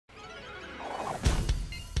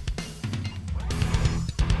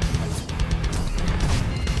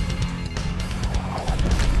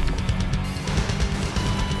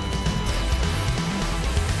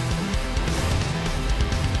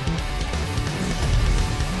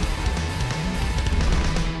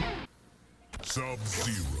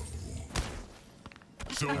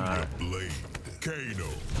I'll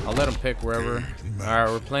let him pick wherever. Alright,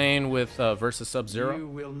 we're playing with versus Sub-Zero. You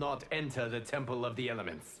will not enter the Temple of the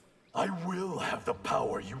Elements. I will have the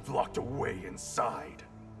power you've locked away inside.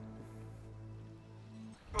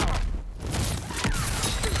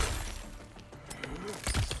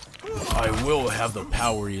 I will have the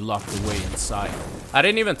power you locked away inside. I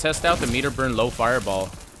didn't even test out the meter burn low fireball.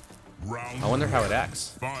 I wonder how it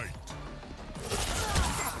acts.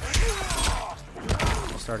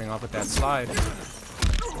 Starting off with that slide.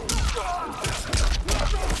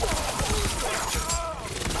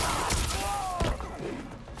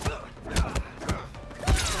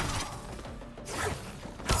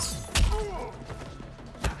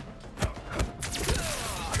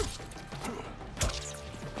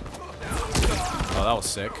 Oh, that was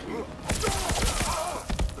sick.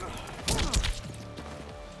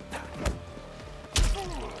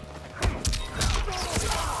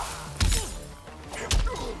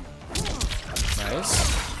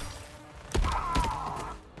 Nice.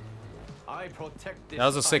 That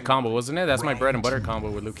was a sick combo, wasn't it? That's my bread and butter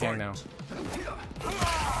combo with Liu Kang now.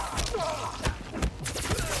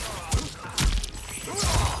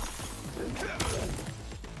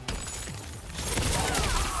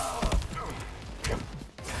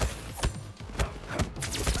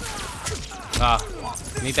 Ah,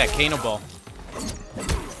 need that Kano ball.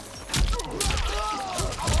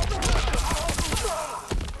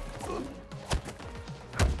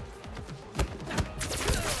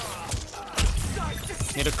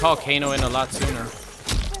 Need to call Kano in a lot sooner.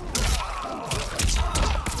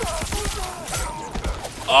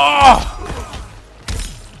 Oh!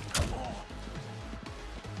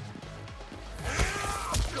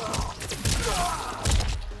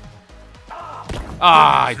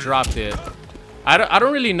 Ah, I dropped it. I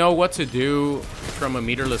don't really know what to do from a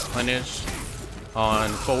meterless punish on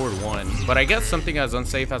forward one, but I guess something as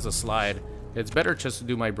unsafe as a slide. It's better just to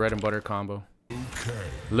do my bread and butter combo.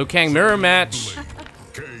 Liu Kang mirror match.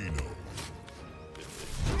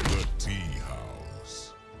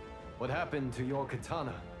 What happened to your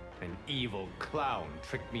katana? An evil clown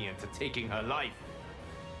tricked me into taking her life.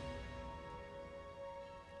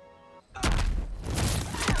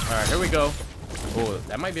 Alright, here we go. Oh,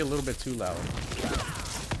 that might be a little bit too loud.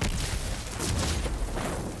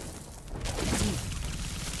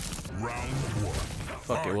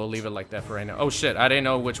 Fuck it, we'll leave it like that for right now. Oh shit, I didn't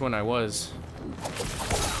know which one I was.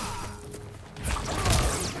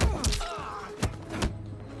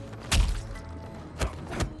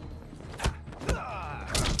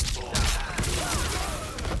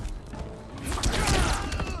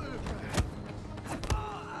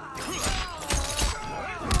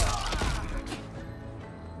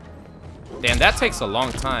 Damn, that takes a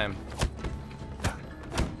long time.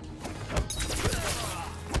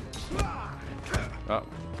 Oh.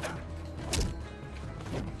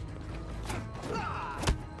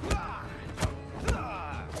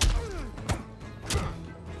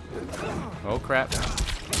 Oh crap.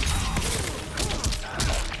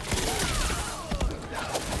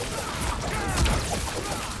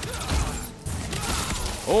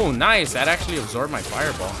 Oh, nice. That actually absorbed my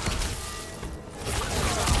fireball.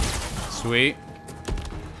 Sweet.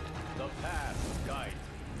 The path guide.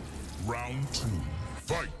 Round 2,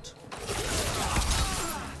 fight.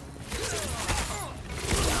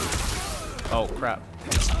 Oh crap.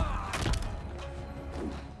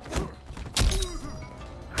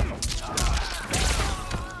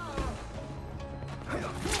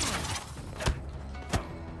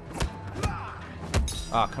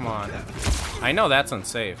 Oh, come on. I know that's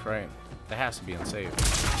unsafe, right? That has to be unsafe.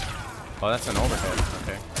 Oh, that's an overhead.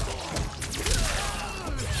 Okay.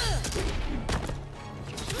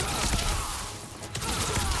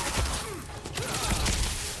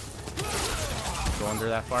 Go under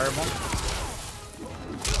that fireball.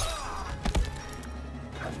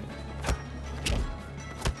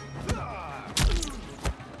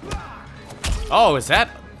 Oh, is that?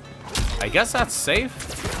 I guess that's safe.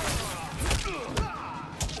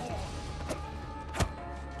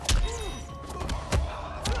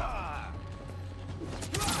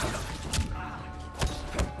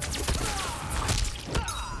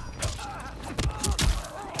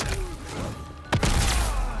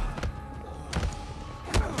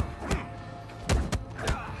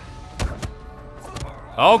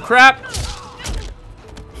 Oh crap!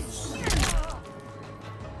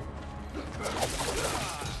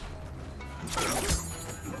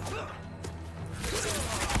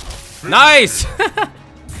 Nice!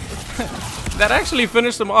 That actually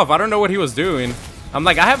finished him off. I don't know what he was doing. I'm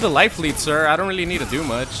like, I have the life lead, sir. I don't really need to do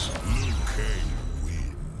much.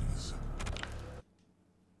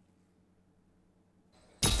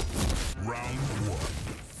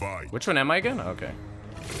 Which one am I again? Okay.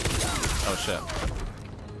 Oh shit.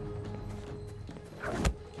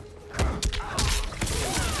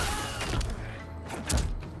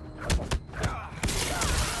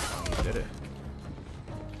 Did it.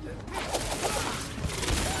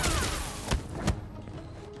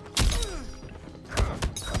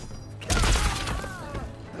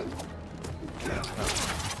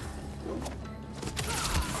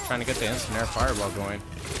 Trying to get the instant air fireball going.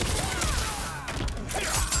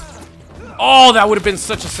 Oh, that would have been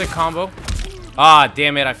such a sick combo. Ah,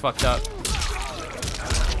 damn it, I fucked up.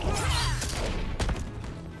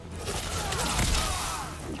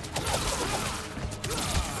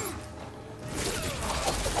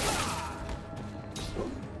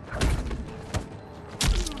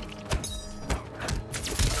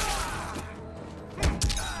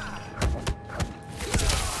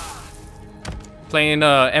 Playing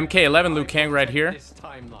MK11 Liu Kang right here.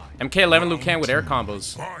 MK11 Liu Kang with air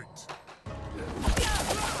combos.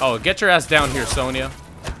 Oh, get your ass down here, Sonya.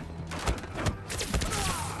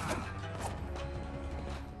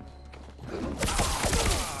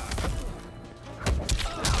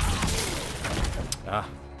 Ah.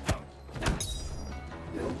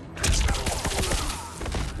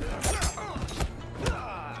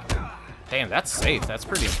 Damn, that's safe. That's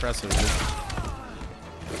pretty impressive, dude.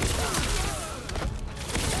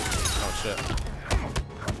 Oh, shit.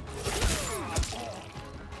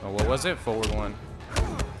 Oh, what was it? Forward one.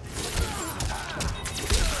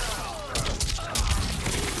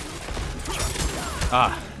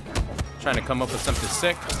 Ah, trying to come up with something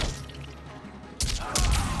sick.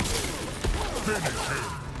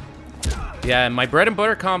 Yeah, my bread and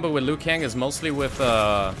butter combo with Liu Kang is mostly with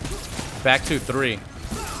back 2-3.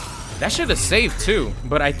 That should have saved too,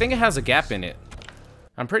 but I think it has a gap in it.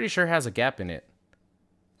 I'm pretty sure it has a gap in it.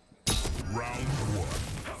 Round 1.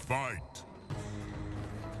 Fight.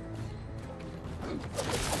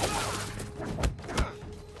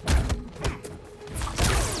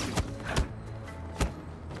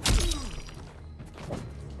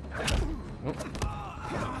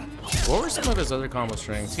 What were some of his other combo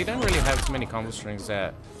strings? He didn't really have too many combo strings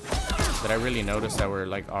that I really noticed that were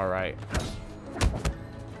like alright.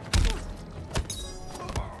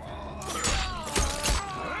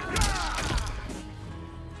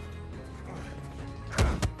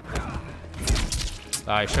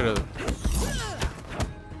 I should have.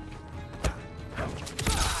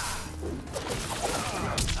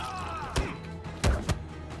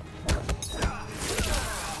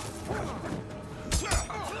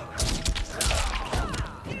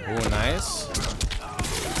 Oh, nice.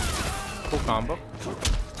 Cool combo.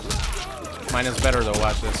 Mine is better though,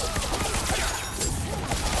 watch this.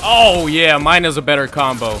 Oh yeah, mine is a better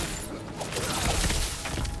combo.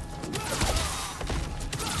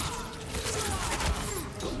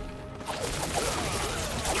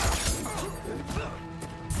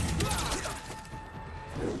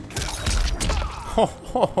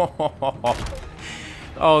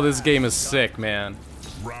 Oh, this game is sick, man.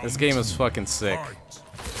 This game is fucking sick.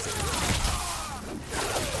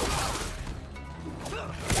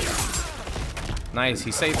 Nice,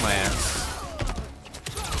 he saved my ass.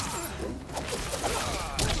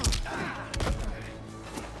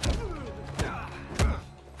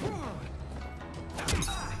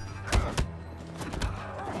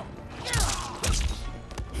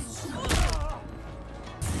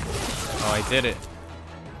 Oh, I did it.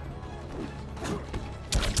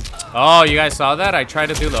 Oh, you guys saw that? I tried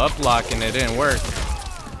to do the up block and it didn't work.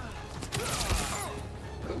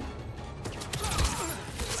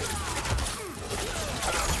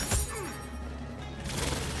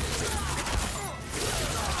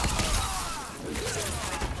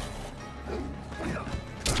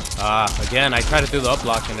 Again, I tried to do the up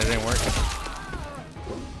block and it didn't work.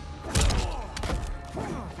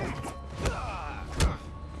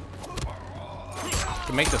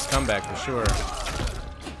 Can make this comeback for sure.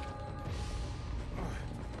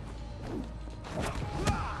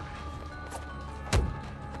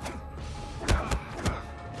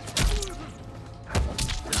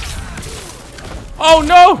 Oh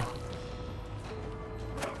no!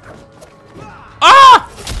 Ah!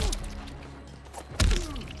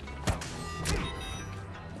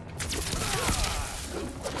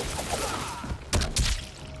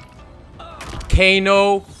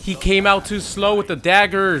 Kano, he came out too slow with the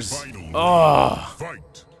daggers. Oh.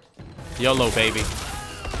 YOLO, baby.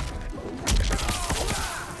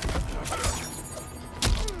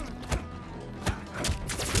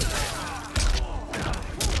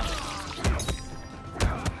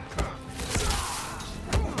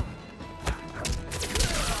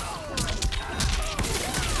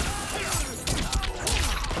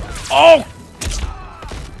 Oh!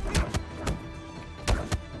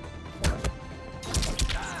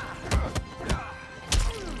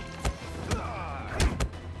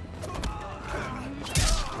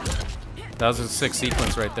 That was a sick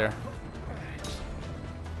sequence right there.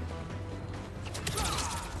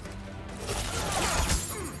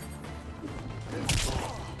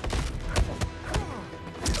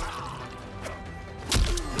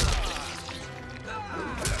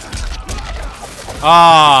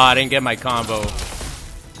 Ah, I didn't get my combo.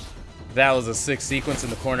 That was a sick sequence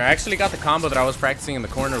in the corner. I actually got the combo that I was practicing in the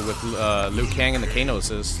corner with Liu Kang and the Kano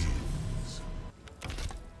assist.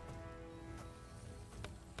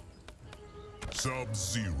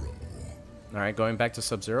 Sub-Zero. Alright, going back to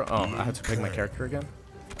Sub-Zero. Oh, I have to pick my character again.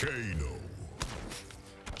 Kano.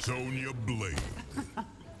 Sonya Blade.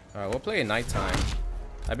 Alright, we'll play at nighttime.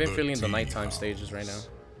 I've been feeling the nighttime stages right now.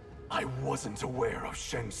 I wasn't aware of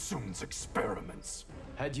Shang Tsung's experiments.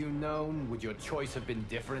 Had you known, would your choice have been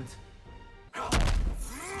different?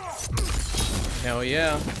 Hell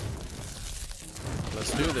yeah.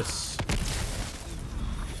 Let's do this.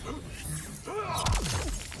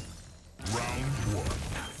 Round 1.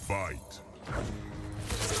 Fight.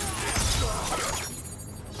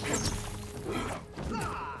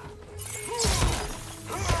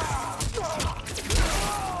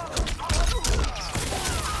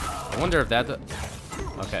 I wonder if that...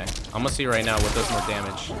 Okay, I'm gonna see right now what does more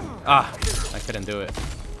damage. Ah, I couldn't do it.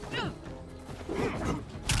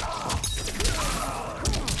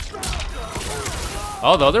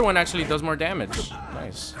 Oh, the other one actually does more damage.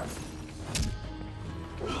 Nice.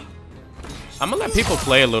 I'm gonna let people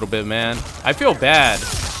play a little bit, man. I feel bad.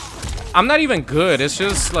 I'm not even good. It's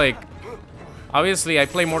just like... Obviously, I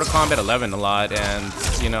play Mortal Kombat 11 a lot, and,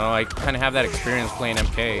 you know, I kind of have that experience playing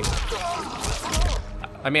MK.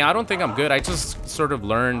 I mean, I don't think I'm good. I just sort of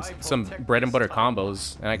learned some bread and butter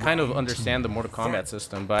combos, and I kind of understand the Mortal Kombat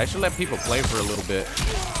system, but I should let people play for a little bit,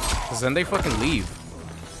 because then they fucking leave.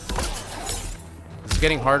 It's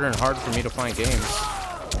getting harder and harder for me to find games.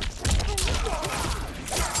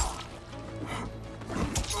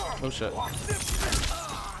 Oh shit.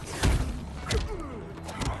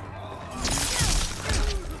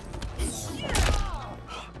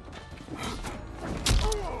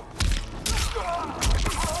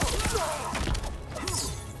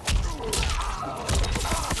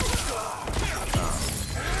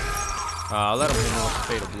 I'll let him hit me with the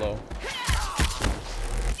fatal blow.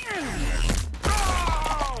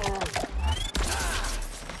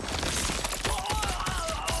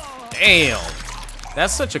 Damn!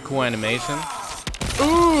 That's such a cool animation.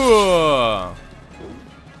 Ooh!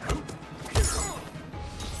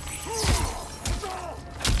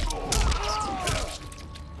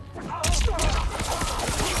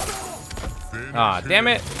 Ah, damn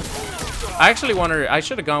it! I actually wonder. I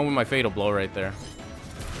should have gone with my fatal blow right there.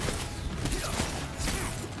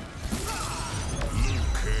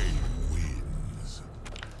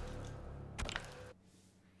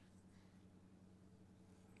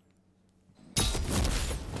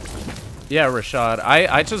 Yeah, Rashad.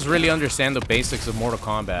 I just really understand the basics of Mortal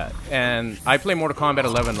Kombat. And I play Mortal Kombat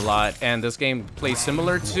 11 a lot, and this game plays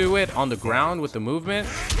similar to it on the ground with the movement,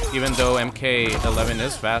 even though MK11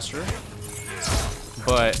 is faster.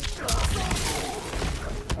 But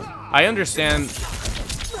I understand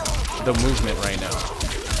the movement right now.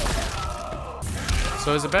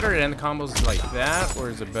 So is it better to end combos like that, or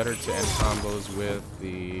is it better to end combos with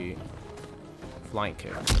the flying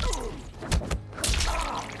kick?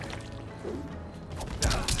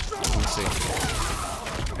 Let me see.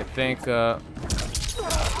 I think,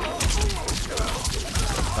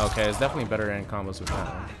 okay, it's definitely better to end combos with that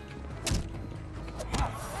one.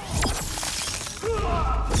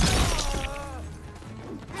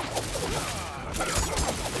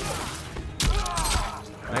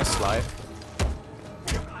 Nice slide.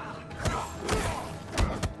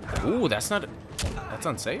 Ooh, that's not... That's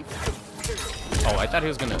unsafe? Oh, I thought he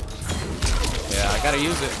was gonna... Yeah, I gotta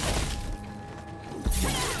use it.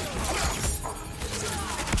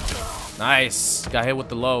 Nice. Got hit with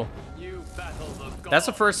the low. That's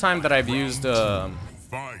the first time that I've used... Oh,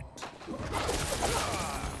 that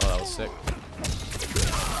was sick.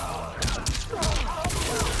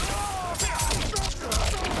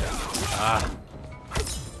 Ah.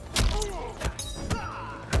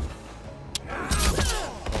 Oh,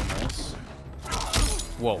 nice.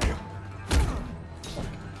 Whoa.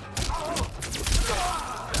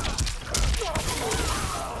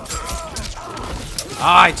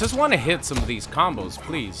 Ah, I just want to hit some of these combos,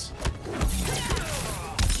 please.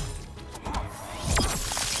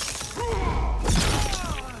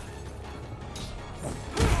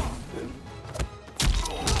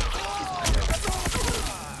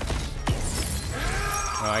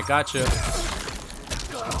 I got you.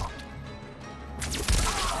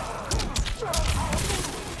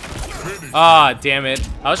 Ah, damn it.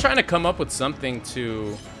 I was trying to come up with something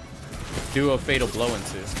to do a fatal blow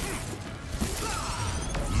into.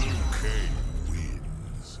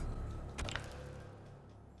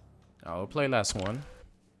 I'll play last one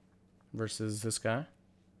versus this guy.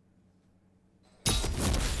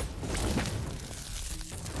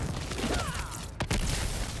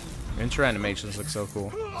 Intro animations look so cool.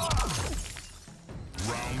 Round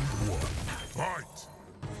one. Fight.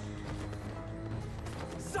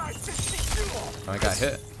 I got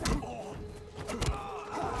hit.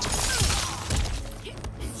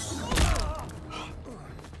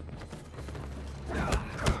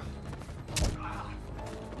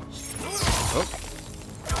 Oh.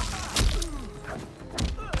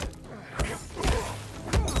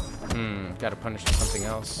 Gotta punish something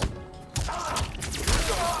else.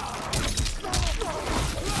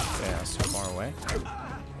 Yeah, that's too far away.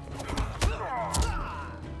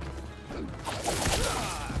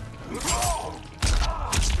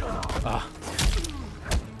 Ah.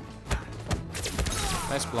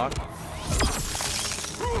 Nice block.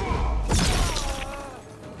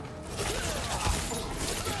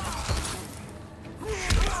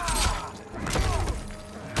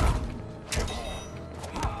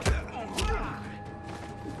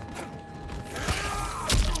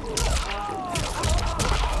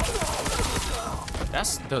 That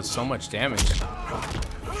does so much damage.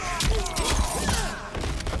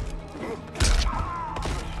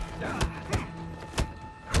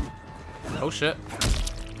 Oh shit.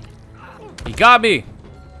 He got me!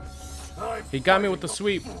 He got me with the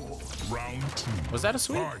sweep. Round two. Was that a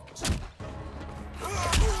sweep?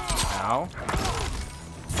 Ow.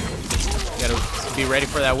 Gotta be ready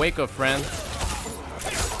for that wake up, friend.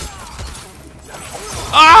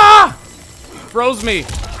 Ah! Froze me.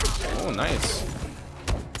 Oh, nice.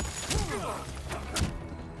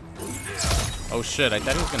 Oh shit, I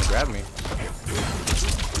thought he was gonna grab me.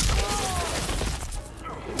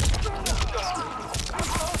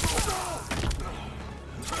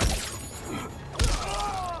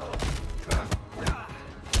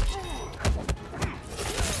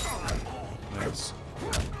 Nice.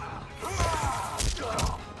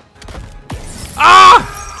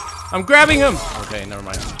 Ah! I'm grabbing him! Okay, never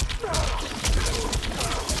mind.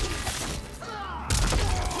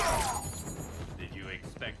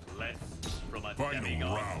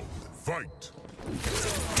 Final round. Fight.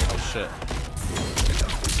 Oh shit.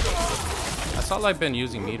 That's all I've been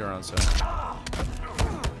using meter on, so.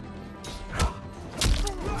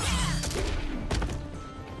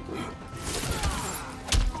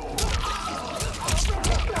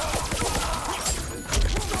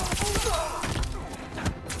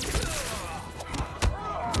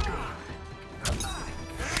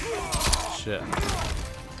 Shit.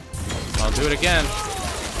 I'll do it again.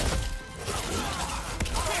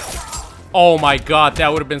 Oh my god, that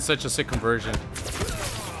would have been such a sick conversion.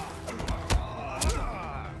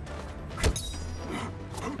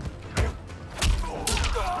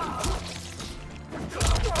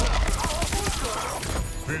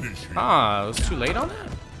 Ah, it was too late on that?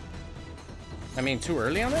 I mean, too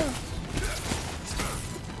early on that?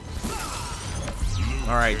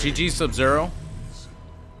 Alright, GG Sub-Zero.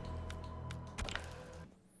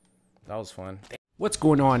 That was fun. What's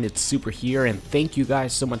going on? It's Super here, and thank you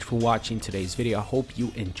guys so much for watching today's video. I hope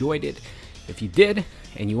you enjoyed it. If you did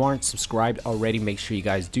and you aren't subscribed already, make sure you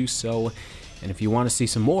guys do so. And if you want to see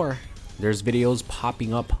some more, there's videos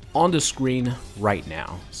popping up on the screen right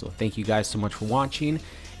now. So thank you guys so much for watching,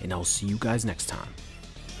 and I'll see you guys next time.